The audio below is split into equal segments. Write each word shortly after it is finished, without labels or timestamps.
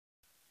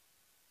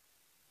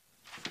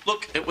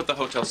look at what the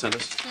hotel sent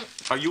us.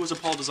 Are you as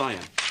appalled as I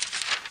am?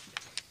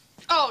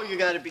 Oh, you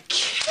gotta be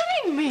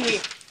kidding me.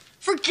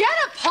 Forget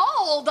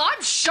appalled.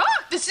 I'm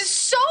shocked. This is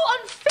so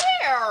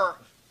unfair.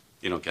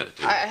 You don't get it,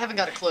 do you? I haven't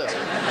got a clue.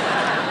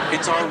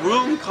 It's our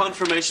room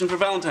confirmation for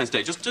Valentine's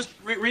Day. Just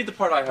read the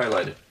part I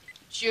highlighted.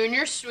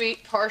 Junior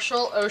suite,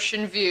 partial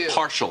ocean view.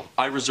 Partial.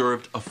 I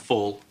reserved a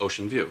full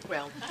ocean view.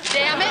 Well,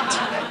 damn it.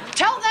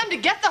 Tell them to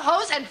get the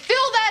hose and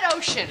fill that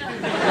ocean.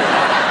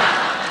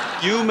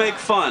 You make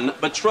fun,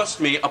 but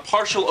trust me, a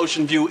partial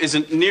ocean view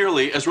isn't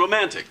nearly as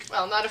romantic.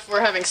 Well, not if we're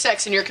having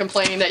sex and you're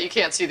complaining that you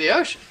can't see the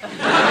ocean.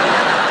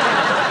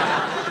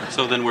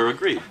 So then we're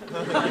agreed.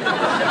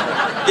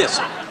 Yes,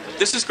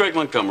 this is Greg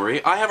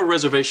Montgomery. I have a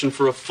reservation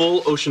for a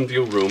full ocean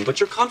view room, but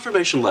your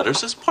confirmation letter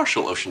says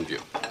partial ocean view.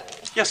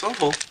 Yes, I'll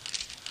full.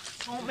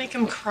 Don't make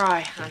him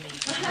cry, honey.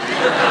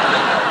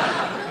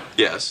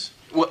 Yes.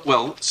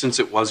 Well, since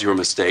it was your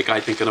mistake, I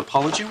think an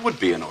apology would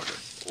be in order.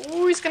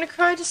 Oh, he's gonna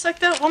cry just like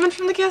that woman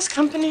from the gas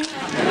company.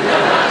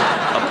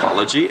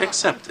 Apology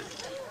accepted.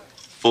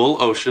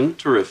 Full ocean,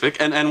 terrific.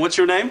 And what's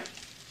your name?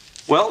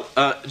 Well,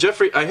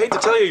 Jeffrey, I hate to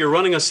tell you you're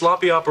running a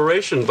sloppy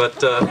operation,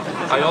 but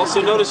I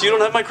also noticed you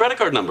don't have my credit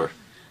card number.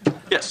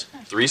 Yes,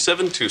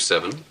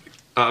 3727.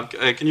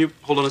 Can you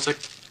hold on a sec?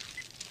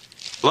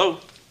 Hello?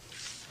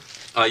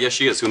 Yes,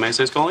 she is. Who may I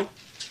say is calling?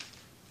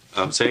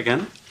 Say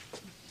again?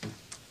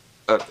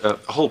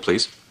 Hold,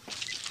 please.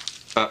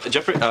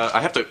 Jeffrey, I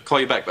have to call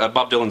you back.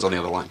 Bob Dylan's on the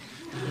other line.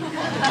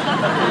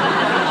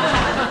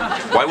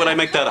 Why would I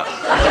make that up?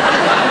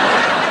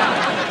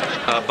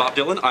 Bob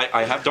Dylan,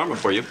 I have Dharma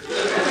for you.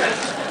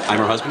 I'm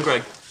her husband,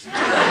 Greg.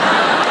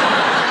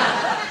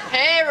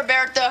 Hey,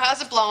 Roberto,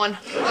 how's it blowing?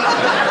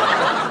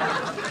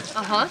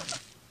 Uh-huh.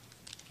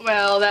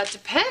 Well, that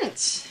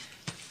depends.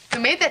 Who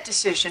made that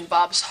decision,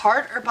 Bob's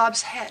heart or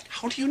Bob's head?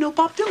 How do you know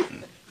Bob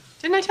Dylan?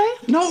 Didn't I tell you?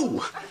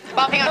 No.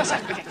 Bob, hang on a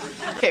sec.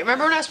 Okay,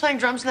 remember when I was playing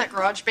drums in that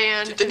garage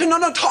band?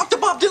 No, talk to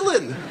Bob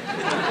Dylan.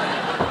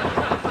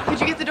 Could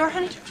you get the door,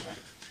 honey?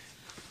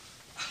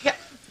 Yeah.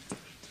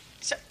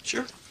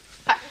 Sure.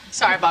 Hi.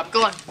 Sorry, Bob.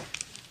 Go on.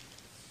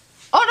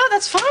 Oh, no,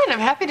 that's fine. I'm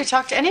happy to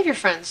talk to any of your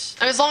friends.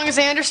 As long as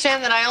they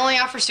understand that I only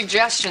offer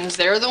suggestions.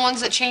 They're the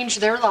ones that change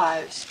their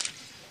lives.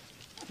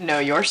 No,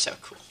 you're so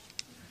cool.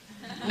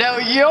 No,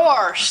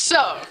 you're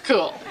so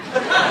cool.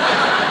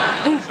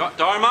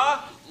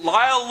 Dharma,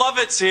 Lyle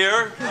Lovett's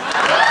here.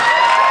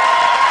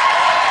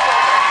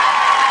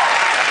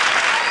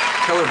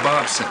 Tell her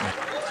Bob sent me.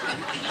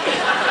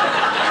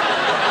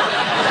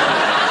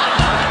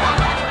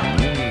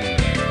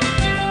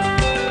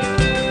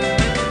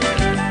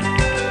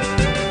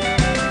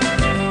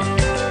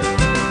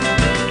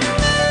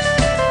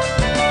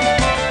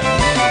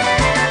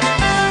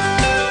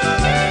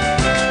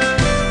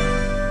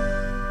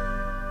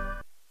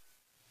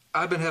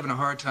 I've been having a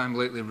hard time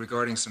lately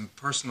regarding some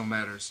personal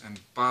matters, and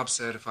Bob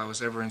said if I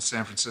was ever in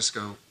San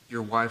Francisco,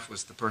 your wife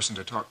was the person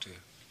to talk to.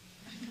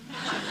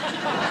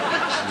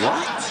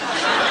 What?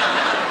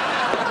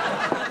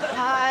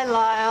 Hi,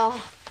 Lyle.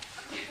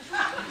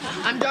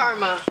 I'm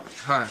Dharma.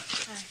 Hi.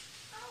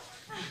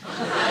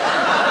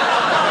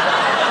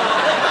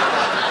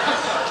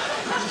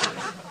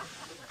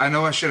 I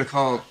know I should have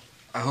called.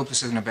 I hope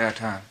this isn't a bad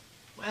time.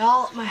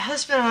 Well, my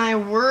husband and I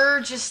were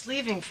just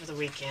leaving for the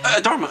weekend.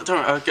 Dharma,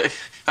 okay.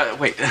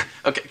 Wait,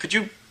 okay, could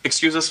you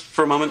excuse us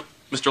for a moment,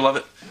 Mr.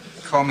 Lovett?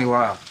 Call me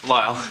Lyle.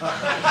 Lyle.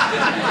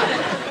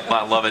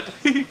 Lyle Lovett.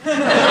 Be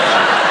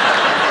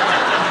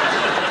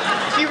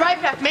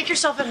right back. Make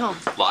yourself at home.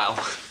 Lyle.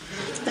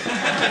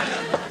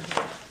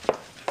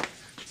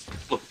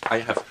 Look, I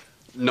have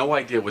no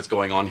idea what's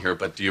going on here,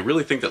 but do you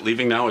really think that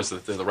leaving now is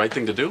the right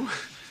thing to do?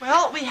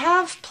 Well, we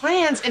have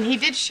plans, and he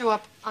did show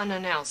up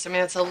unannounced. I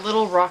mean, it's a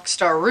little rock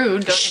star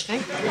rude, don't you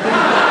think?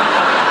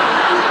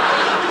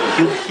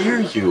 He'll hear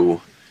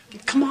you.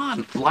 Come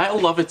on, Lyle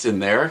Lovett's in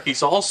there.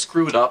 He's all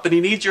screwed up, and he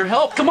needs your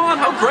help. Come on,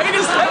 how great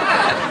is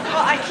that?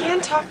 Well, I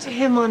can talk to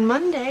him on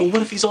Monday. Well,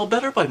 what if he's all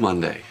better by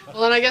Monday?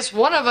 Well, then I guess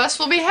one of us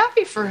will be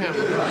happy for him.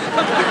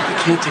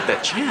 I can't take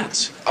that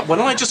chance. Why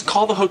don't I just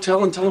call the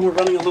hotel and tell him we're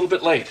running a little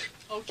bit late?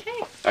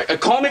 Okay.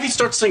 Call him if he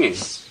starts singing.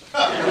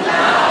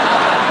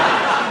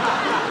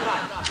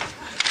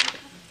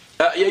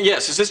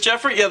 Yes, is this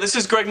Jeffrey? Yeah, this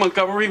is Greg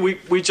Montgomery.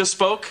 We just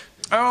spoke.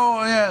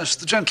 Oh, yes,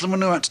 the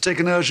gentleman who had to take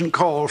an urgent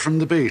call from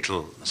the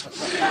Beatles.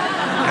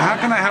 How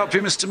can I help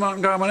you, Mr.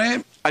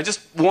 Montgomery? I just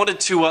wanted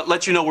to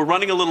let you know we're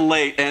running a little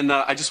late, and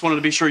I just wanted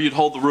to be sure you'd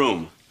hold the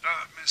room.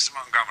 Mr.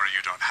 Montgomery,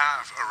 you don't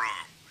have a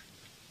room.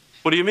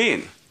 What do you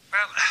mean?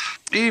 Well,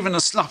 even a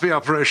sloppy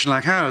operation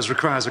like ours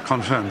requires a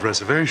confirmed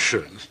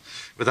reservation.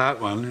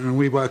 Without one,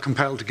 we were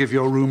compelled to give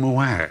your room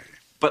away.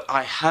 But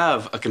I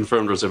have a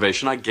confirmed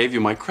reservation. I gave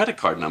you my credit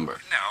card number.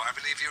 No, I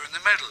believe you're in the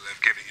middle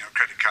of giving your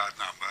credit card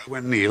number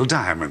when Neil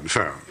Diamond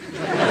phoned.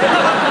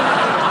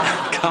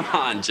 Come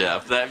on,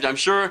 Jeff. I'm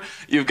sure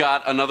you've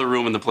got another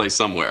room in the place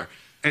somewhere.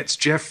 It's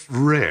Jeff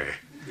Ray.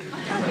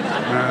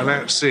 Now,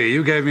 let's see.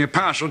 You gave me a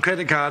partial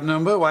credit card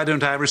number. Why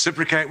don't I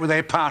reciprocate with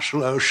a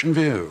partial ocean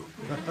view?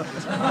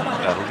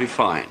 That'll be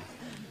fine.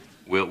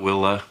 We'll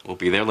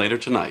be there later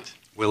tonight.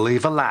 We'll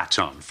leave a lat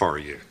on for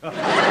you.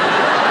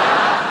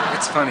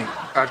 It's funny.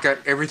 I've got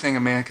everything a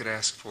man could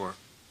ask for,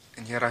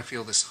 and yet I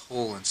feel this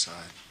hole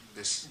inside,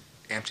 this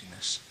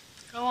emptiness.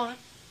 Go on.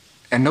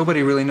 And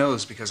nobody really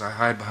knows because I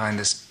hide behind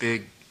this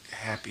big,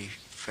 happy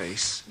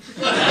face.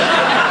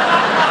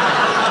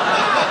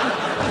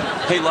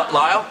 Hey,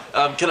 Lyle,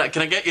 can I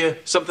get you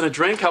something to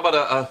drink? How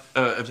about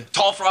a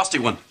tall, frosty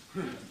one?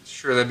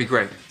 Sure, that'd be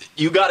great.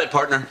 You got it,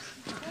 partner.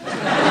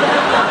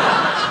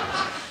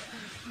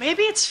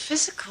 Maybe it's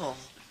physical.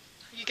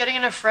 Are you getting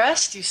enough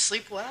rest? Do you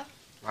sleep well?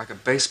 Like a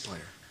bass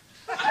player.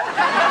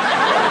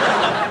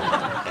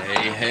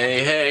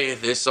 Hey,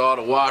 this ought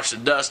to wash the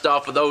dust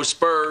off of those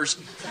spurs.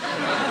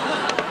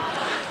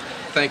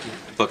 Thank you.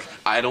 Look,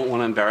 I don't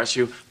want to embarrass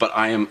you, but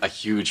I am a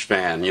huge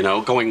fan, you know,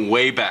 going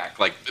way back,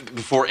 like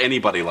before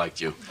anybody liked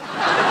you.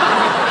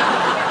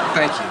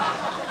 Thank you.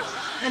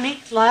 Honey,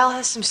 Lyle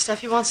has some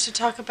stuff he wants to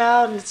talk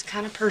about, and it's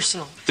kind of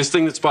personal. This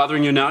thing that's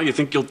bothering you now, you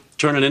think you'll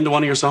turn it into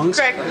one of your songs?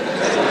 Greg,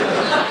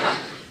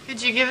 could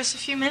you give us a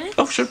few minutes?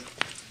 Oh, sure.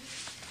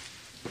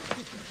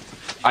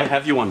 I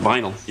have you on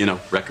vinyl, you know,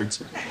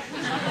 records.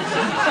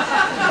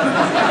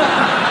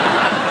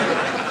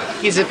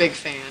 He's a big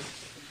fan.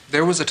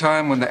 There was a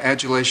time when the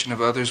adulation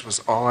of others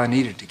was all I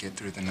needed to get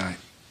through the night.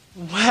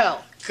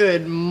 Well,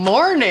 good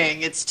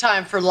morning. It's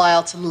time for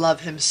Lyle to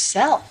love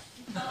himself.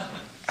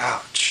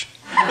 Ouch.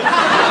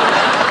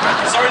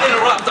 Sorry to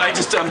interrupt. I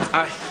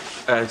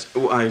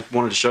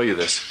wanted to show you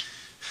this.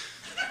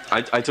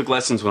 I took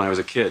lessons when I was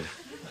a kid.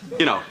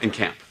 You know, in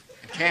camp.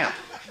 In camp?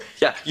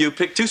 Yeah, you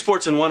pick 2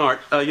 sports and 1 art.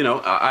 You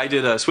know, I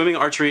did swimming,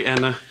 archery,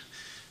 and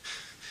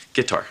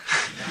guitar.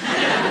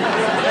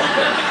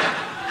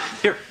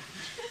 Here.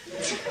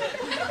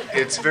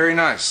 It's very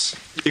nice.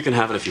 You can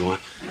have it if you want.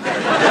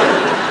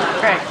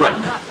 Greg. Right.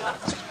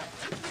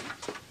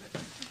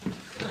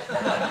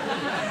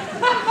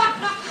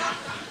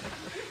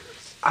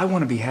 I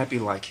want to be happy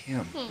like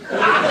him.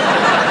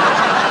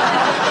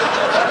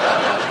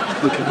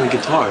 Look at my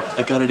guitar.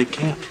 I got it at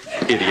camp.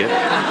 Idiot.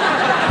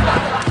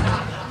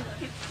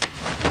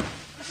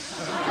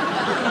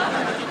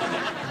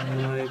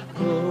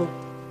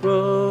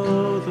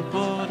 Row the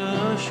boat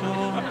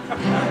ashore.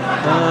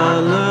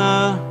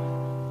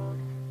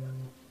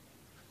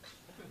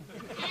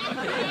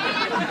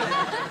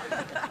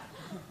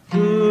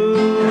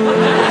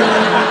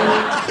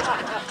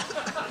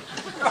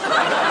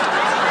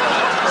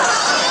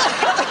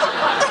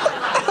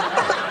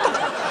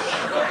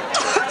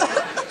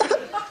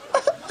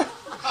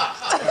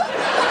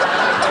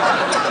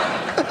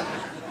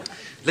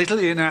 Little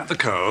inn at the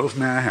Cove,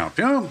 may I help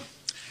you?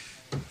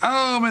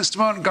 Oh, Mr.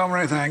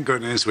 Montgomery, thank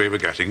goodness we were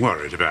getting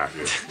worried about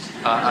you.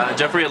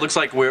 Jeffrey, it looks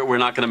like we're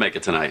not going to make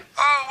it tonight.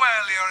 Oh,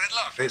 well, you're in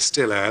luck. It's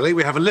still early.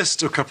 We have a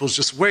list of couples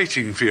just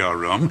waiting for your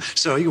room,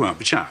 so you won't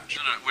be charged.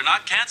 No, we're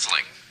not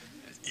canceling.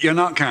 You're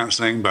not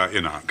cancelling, but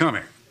you're not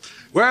coming.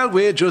 Well,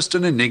 we're just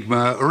an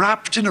enigma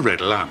wrapped in a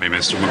riddle, aren't we,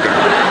 Mr.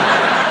 Montgomery?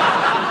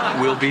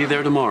 We'll be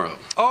there tomorrow.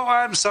 Oh,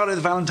 I'm sorry.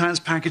 The Valentine's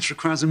package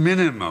requires a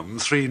minimum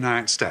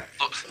 3-night stay.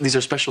 Look, these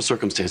are special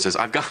circumstances.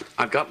 I've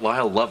got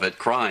Lyle Lovett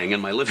crying in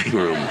my living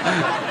room.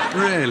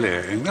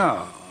 Really?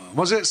 No.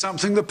 Was it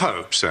something the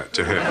Pope said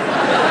to him?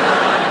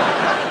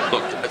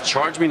 Look,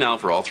 charge me now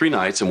for all 3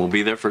 nights, and we'll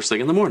be there first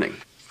thing in the morning.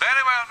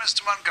 Very well,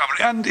 Mr. Montgomery.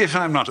 And if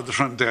I'm not at the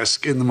front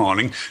desk in the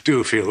morning,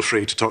 do feel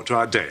free to talk to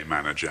our day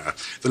manager,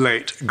 the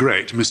late,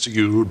 great Mr.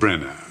 Yul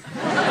Brynner.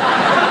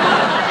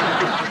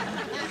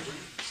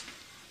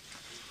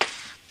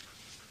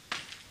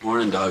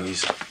 Morning,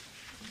 doggies.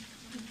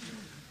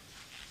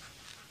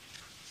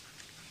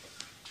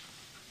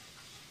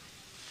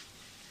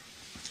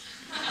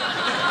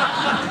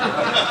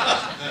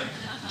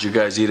 Did you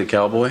guys eat a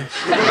cowboy?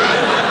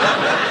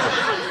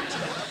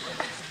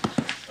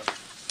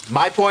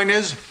 My point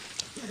is,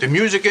 the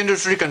music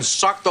industry can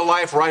suck the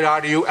life right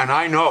out of you, and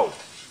I know.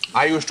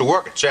 I used to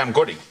work at Sam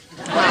Goody.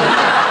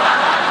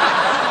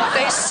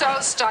 They so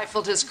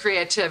stifled his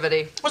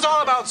creativity. It was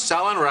all about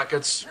selling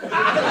records.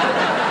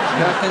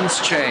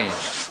 Nothing's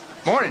changed.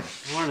 Morning.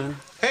 Morning.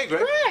 Hey,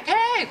 Greg. Greg,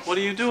 hey. What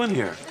are you doing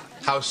here?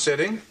 House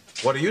sitting.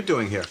 What are you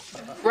doing here?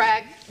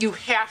 Greg, you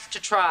have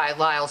to try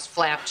Lyle's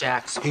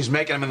flapjacks. He's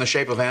making them in the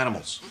shape of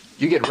animals.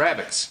 You get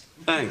rabbits.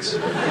 Thanks.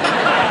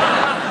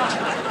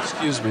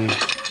 Excuse me.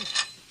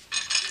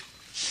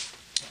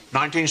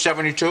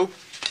 1972,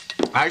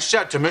 I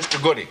said to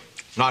Mr. Goody,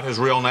 not his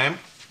real name,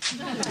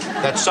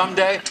 that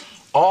someday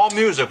all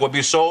music would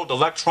be sold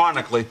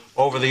electronically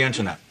over the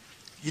internet.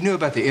 You knew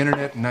about the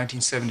internet in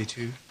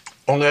 1972?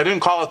 Only I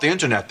didn't call it the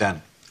internet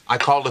then. I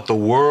called it the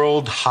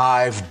World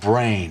Hive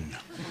Brain.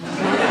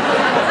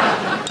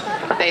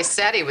 They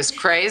said he was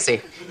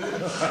crazy.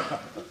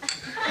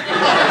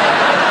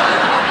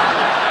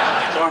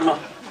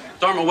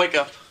 Dharma, wake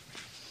up.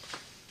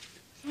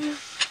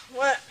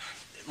 What?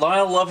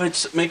 Lyle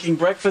Lovett's making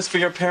breakfast for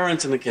your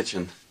parents in the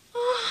kitchen.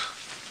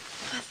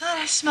 I thought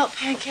I smelled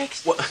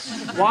pancakes. What?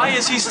 Why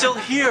is he still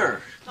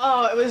here?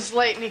 Oh, it was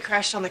late and he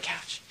crashed on the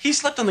couch. He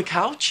slept on the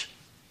couch?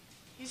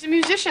 He's a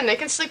musician. They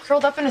can sleep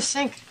curled up in a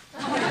sink.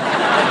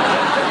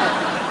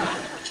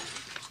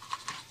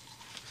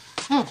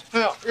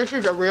 This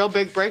is a real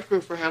big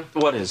breakthrough for him.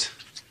 What is?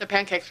 The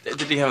pancakes.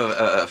 Did he have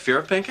a fear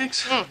of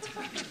pancakes?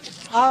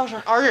 Lyle's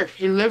an artist.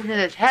 He lives in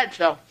his head,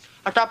 so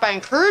I thought by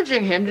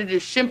encouraging him to do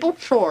simple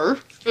chores,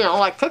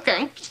 like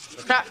cooking,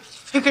 that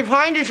he could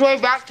find his way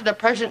back to the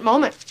present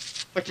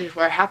moment, which is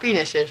where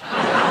happiness is.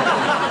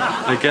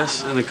 I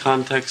guess in the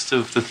context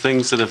of the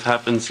things that have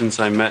happened since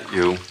I met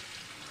you,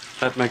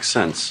 that makes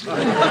sense.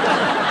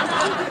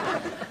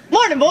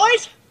 Morning,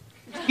 boys.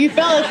 You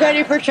fellas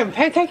ready for some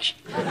pancakes?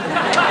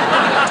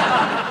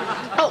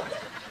 Oh.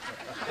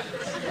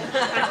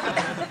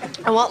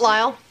 I want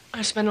Lyle.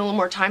 I spend a little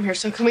more time here,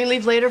 so can we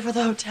leave later for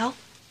the hotel?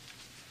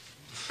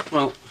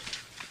 Well,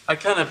 I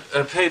kind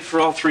of paid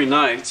for all 3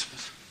 nights.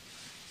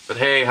 But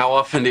hey, how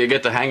often do you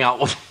get to hang out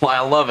with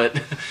Lyle Lovett?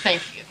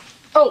 Thank you.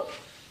 Oh,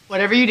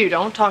 whatever you do,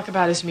 don't talk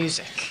about his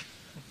music.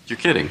 You're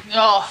kidding.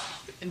 Oh,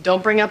 and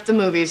don't bring up the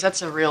movies.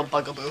 That's a real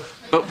bugaboo.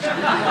 But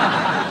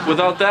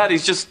without that,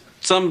 he's just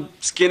some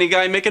skinny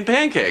guy making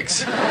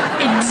pancakes.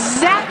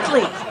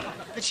 Exactly.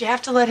 But you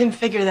have to let him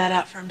figure that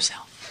out for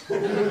himself. I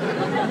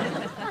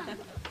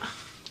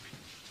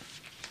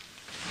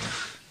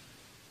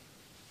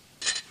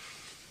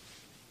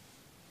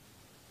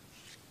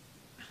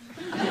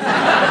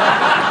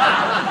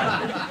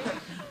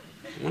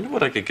wonder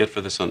what I could get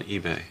for this on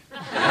eBay.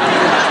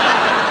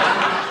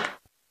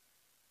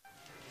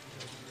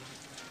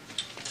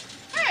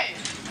 Hey!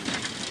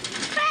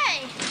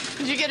 Hey!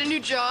 Did you get a new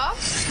job?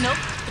 Nope,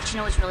 but you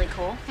know what's really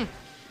cool?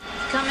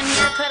 Come in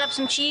here, cut up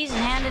some cheese, and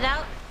hand it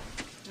out.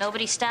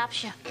 Nobody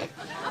stops you.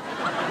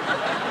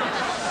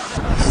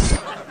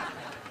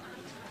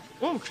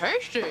 Oh,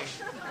 tasty. I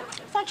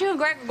thought you and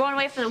Greg were going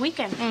away for the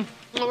weekend.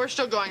 Well, we're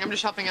still going. I'm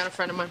just helping out a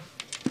friend of mine.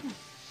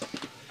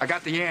 I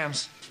got the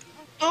yams.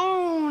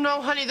 Oh,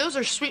 no, honey, those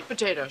are sweet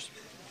potatoes.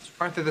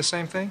 Aren't they the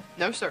same thing?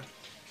 No, sir.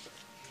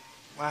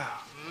 Wow.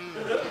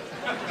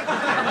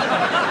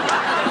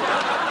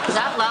 Is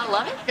that Lyle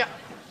Lovett? Yeah.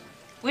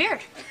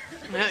 Weird.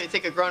 Yeah, you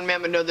think a grown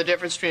man would know the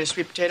difference between a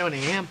sweet potato and a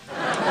yam?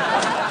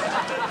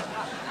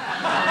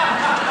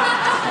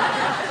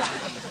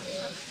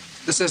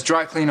 This says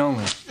dry clean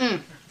only.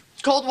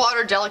 Cold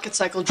water, delicate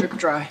cycle, drip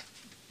dry.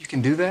 You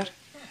can do that?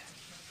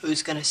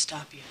 Who's gonna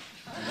stop you?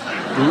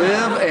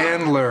 Live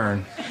and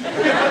learn.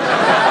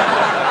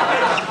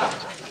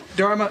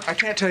 Dharma, I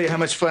can't tell you how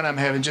much fun I'm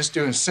having just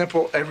doing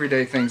simple,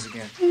 everyday things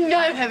again.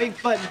 I'm having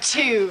fun,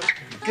 too.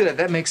 Good,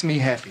 that makes me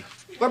happy.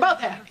 We're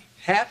both happy.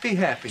 Happy,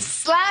 happy.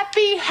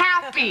 Slappy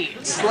happy.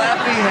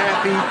 Slappy,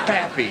 happy,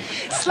 pappy.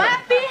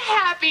 Slappy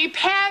happy,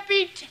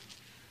 pappy.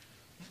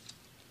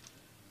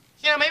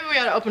 Maybe we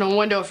ought to open a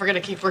window if we're gonna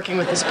keep working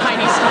with this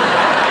piney stuff.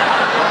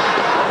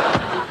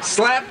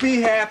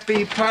 Slappy,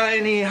 happy,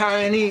 piney,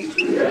 hiney.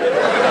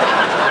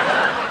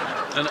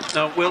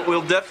 No,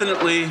 we'll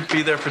definitely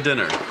be there for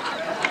dinner.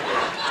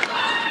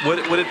 Would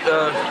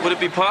it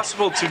be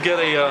possible to get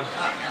a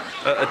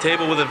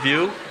table with a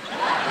view?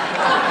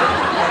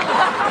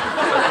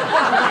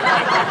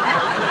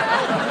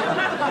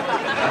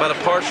 About a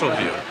partial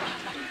view.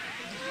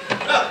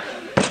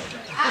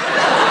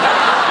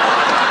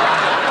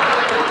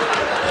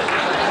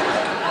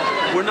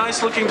 We're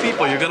nice-looking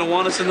people. You're going to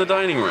want us in the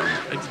dining room.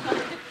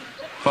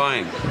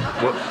 Fine.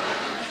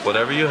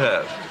 Whatever you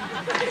have.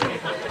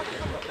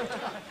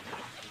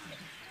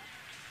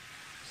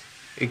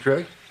 Hey,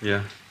 Greg,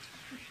 Yeah.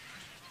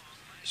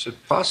 is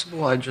it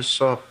possible I just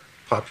saw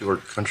popular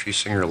country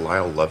singer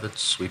Lyle Lovett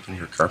sweeping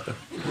your carpet?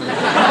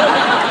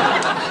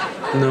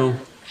 No.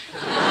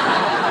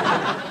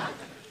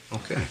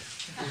 Okay.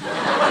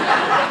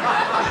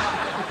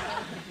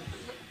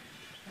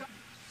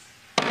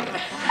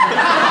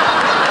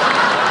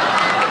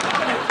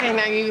 Okay,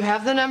 now you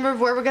have the number of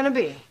where we're gonna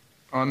be.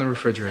 On the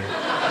refrigerator.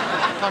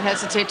 Don't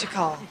hesitate to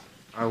call.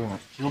 I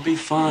won't. You'll be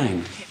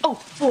fine. Oh,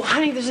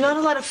 honey, there's not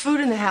a lot of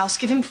food in the house.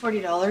 Give him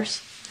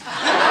 $40.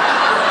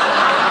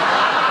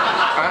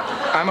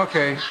 I'm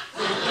okay.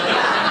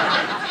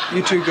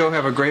 You two go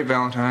have a great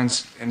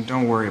Valentine's, and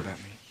don't worry about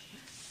me.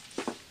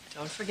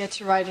 Don't forget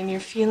to write in your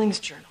feelings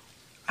journal.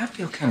 I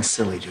feel kind of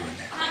silly doing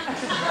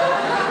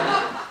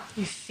that.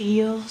 You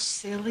feel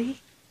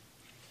silly?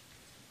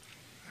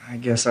 I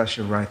guess I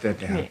should write that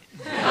down.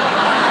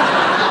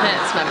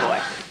 That's my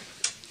boy.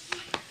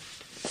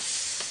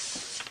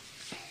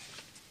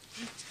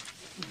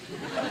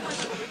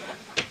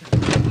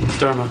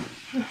 Dharma,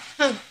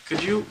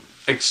 could you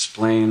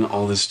explain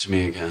all this to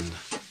me again?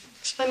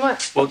 Explain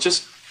what? Well,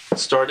 just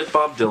start at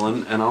Bob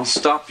Dylan, and I'll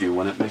stop you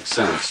when it makes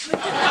sense.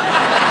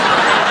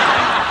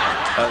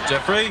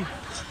 Jeffrey,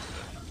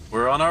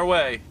 we're on our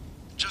way.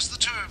 Just the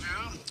two of you?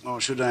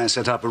 Or should I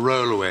set up a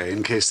rollaway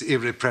in case the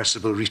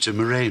irrepressible Rita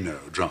Moreno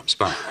drops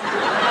by?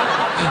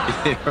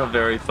 You're a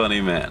very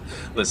funny man.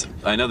 Listen,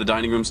 I know the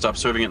dining room stops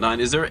serving at 9.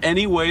 Is there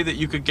any way that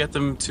you could get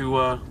them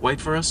to wait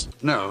for us?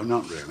 No,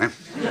 not really.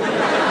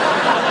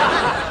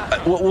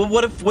 Well,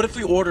 what if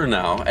we order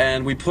now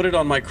and we put it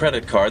on my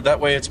credit card? That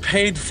way it's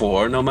paid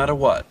for no matter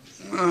what.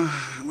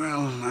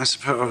 Well, I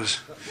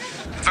suppose.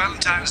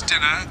 Valentine's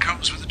dinner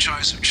comes with a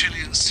choice of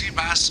Chilean sea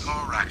bass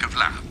or rack of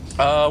lamb.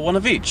 One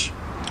of each.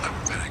 Oh,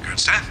 very good,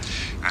 sir.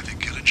 I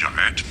think you'll enjoy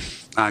enjoy it.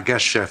 Our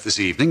guest chef this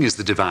evening is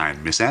the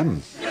divine Miss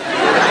M.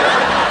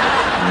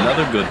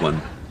 Another good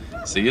one.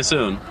 See you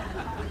soon.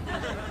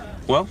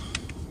 Well,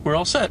 we're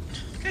all set.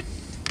 Good.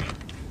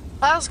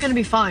 Lyle's gonna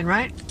be fine,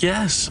 right?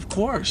 Yes, of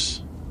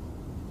course.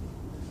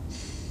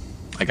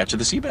 I got you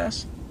the sea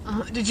bass.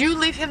 Did you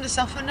leave him the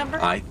cell phone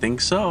number? I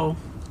think so.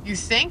 You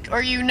think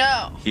or you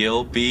know?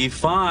 He'll be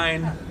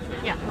fine.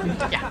 Yeah,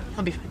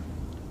 he'll be fine.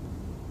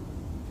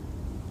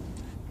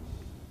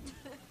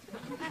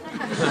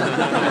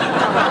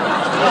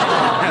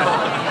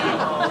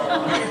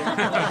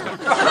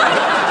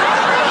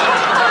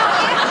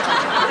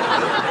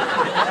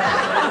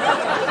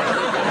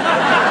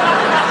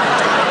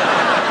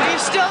 Are you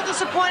still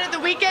disappointed the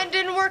weekend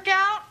didn't work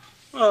out?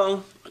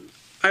 Well,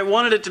 I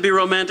wanted it to be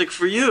romantic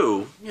for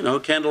you. You know,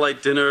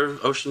 candlelight dinner,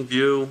 ocean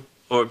view,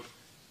 or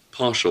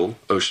partial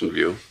ocean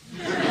view.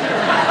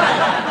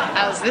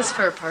 How's this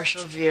for a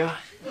partial view?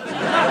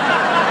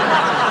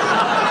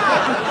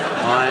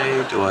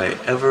 Why do I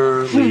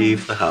ever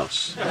leave the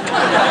house?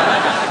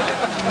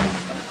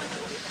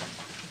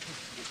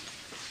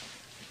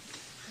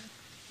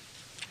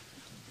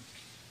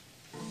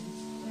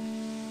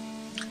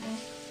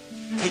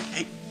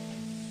 Hey.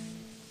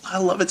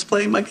 Lyle Lovett's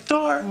playing my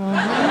guitar.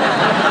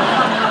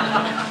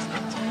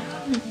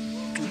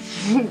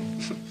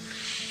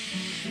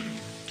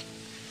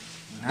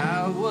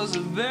 I was a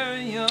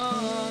very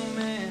young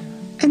man.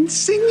 And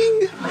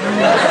singing.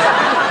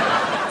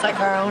 It's like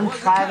our own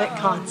private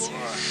concert.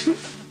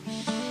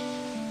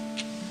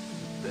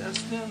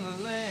 Best in the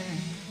land.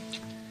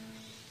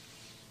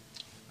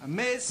 I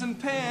made some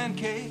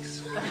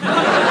pancakes.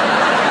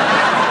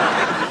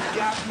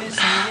 Got me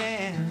some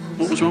yams.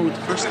 What was wrong with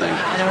the first thing?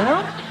 I don't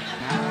know.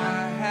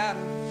 I had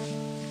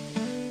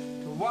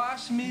to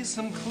wash me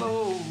some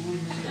clothes.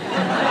 I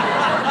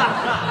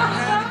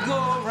had to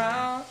go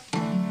around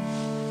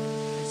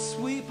and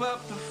sweep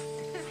up the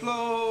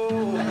floor.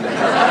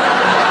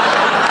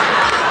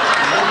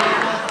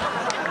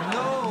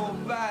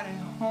 Nobody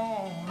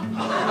home.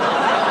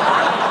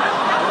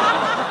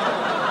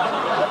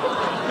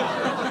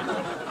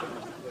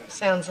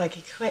 Sounds like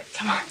he quit.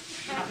 Come on.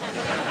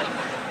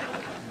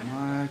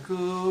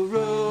 Michael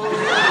Rose.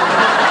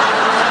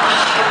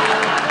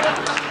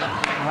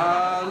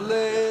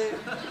 Hallelujah.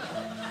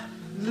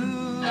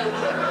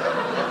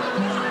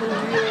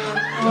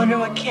 I wonder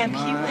what camp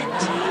he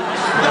went to.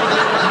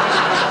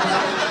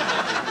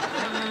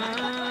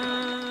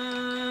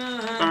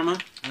 Dharma?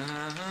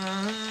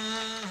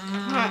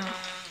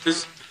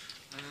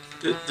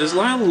 Does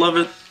Lyle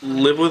Lovett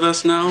live with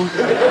us now?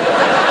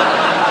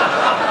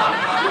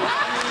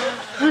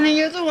 Honey,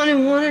 you're the one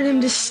who wanted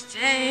him to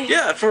stay.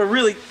 Yeah, for a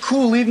really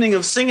cool evening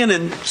of singing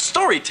and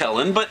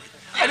storytelling, but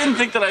I didn't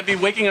think that I'd be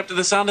waking up to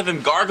the sound of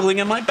him gargling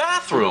in my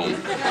bathroom.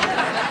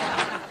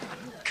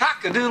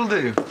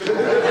 Cock-a-doodle-doo.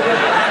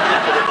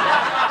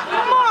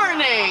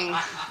 Morning.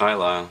 Hi,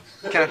 Lyle.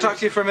 Can I talk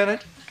to you for a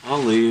minute? I'll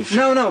leave.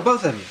 No,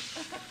 both of you.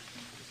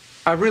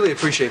 I really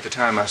appreciate the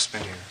time I've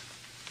spent here.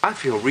 I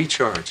feel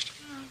recharged.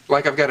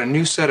 Like I've got a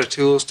new set of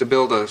tools to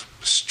build a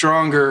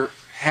stronger,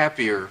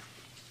 happier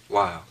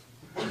Lyle.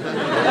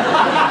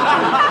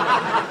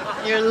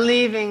 You're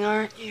leaving,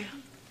 aren't you?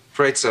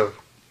 Afraid so.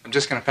 I'm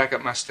just gonna pack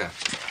up my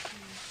stuff.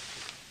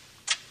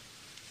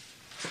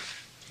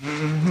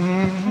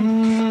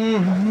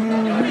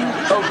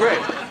 Oh, great.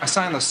 I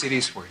signed those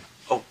CDs for you.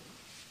 Oh,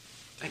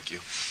 thank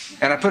you.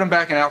 And I put them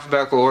back in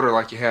alphabetical order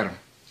like you had them.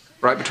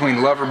 Right between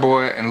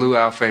Loverboy and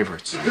Luau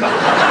favorites.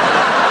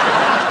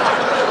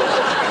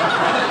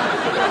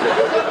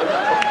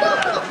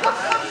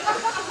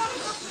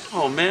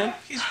 Oh, man,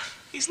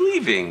 he's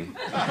leaving.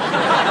 Come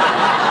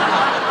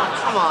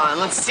on,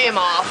 let's see him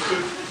off.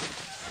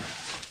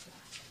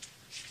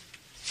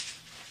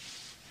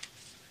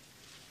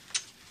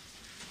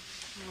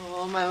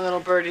 Oh, my little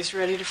birdie's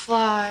ready to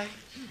fly.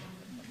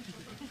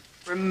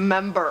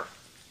 Remember,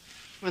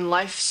 when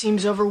life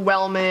seems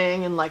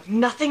overwhelming and like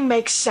nothing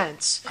makes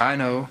sense. I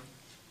know.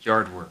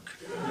 Yard work.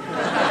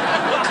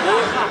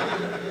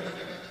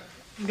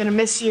 I'm gonna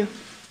miss you.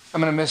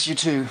 I'm gonna miss you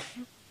too.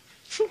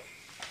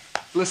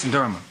 Listen,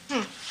 Dharma.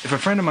 If a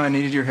friend of mine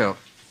needed your help,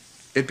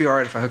 it'd be all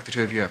right if I hooked the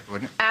two of you up,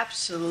 wouldn't it?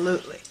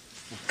 Absolutely.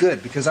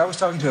 Good, because I was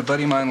talking to a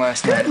buddy of mine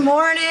last night. Good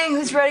morning.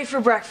 Who's ready for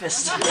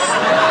breakfast?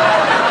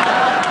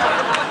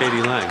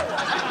 Katie Lang.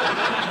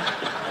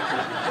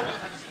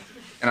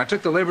 And I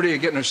took the liberty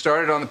of getting her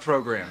started on the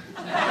program.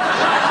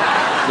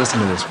 Listen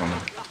to this woman.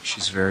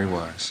 She's very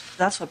wise.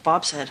 That's what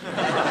Bob said.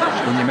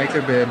 When you make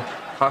their bed,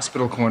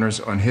 hospital corners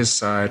on his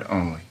side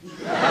only.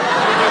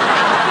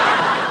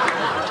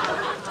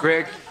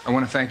 Greg, I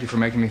want to thank you for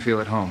making me feel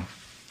at home.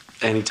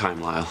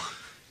 Anytime, Lyle.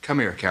 Come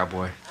here,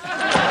 cowboy.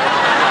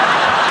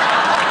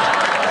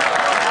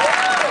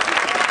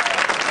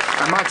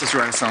 I might just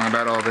write a song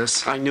about all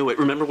this. I knew it.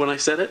 Remember when I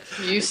said it?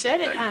 You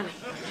said it, honey.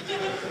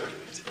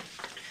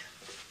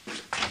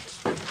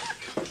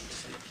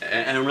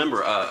 And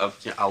remember,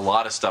 a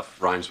lot of stuff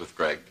rhymes with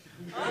Greg.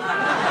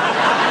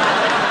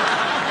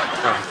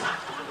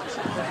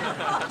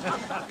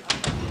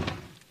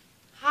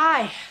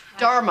 Hi,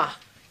 Dharma.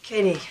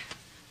 Katie.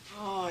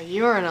 Oh,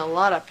 you're in a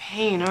lot of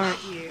pain,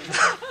 aren't you?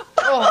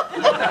 Oh.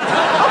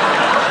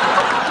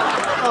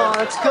 Oh,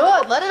 that's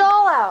good. Let it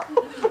all out.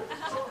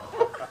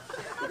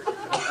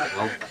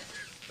 Well,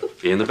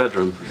 be in the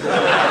bedroom.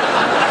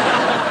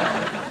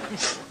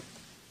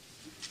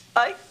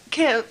 I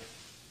can't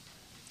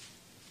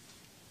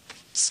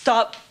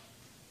stop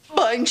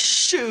buying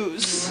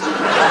shoes.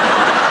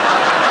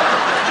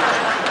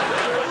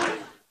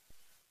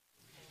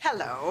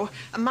 Hello.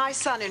 My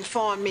son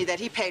informed me that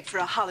he paid for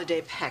a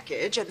holiday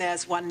package and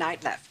there's one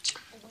night left.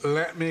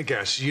 Let me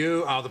guess,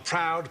 you are the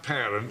proud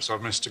parents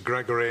of Mr.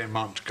 Gregory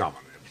Montgomery.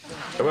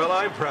 Well,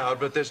 I'm proud,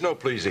 but there's no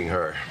pleasing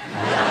her.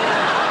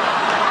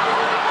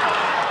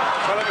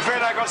 Well, I'm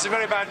afraid I've got some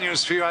very bad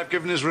news for you. I've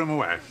given his room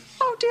away.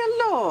 Oh, dear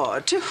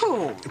Lord. To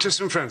whom? To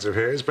some friends of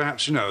his,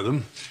 perhaps you know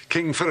them.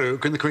 King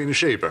Farouk and the Queen of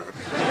Sheba.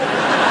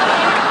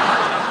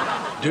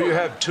 Do you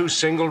have 2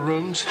 single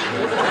rooms?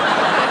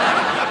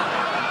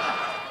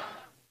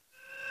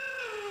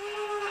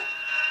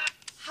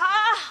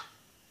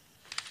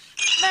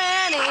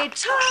 Many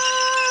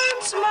times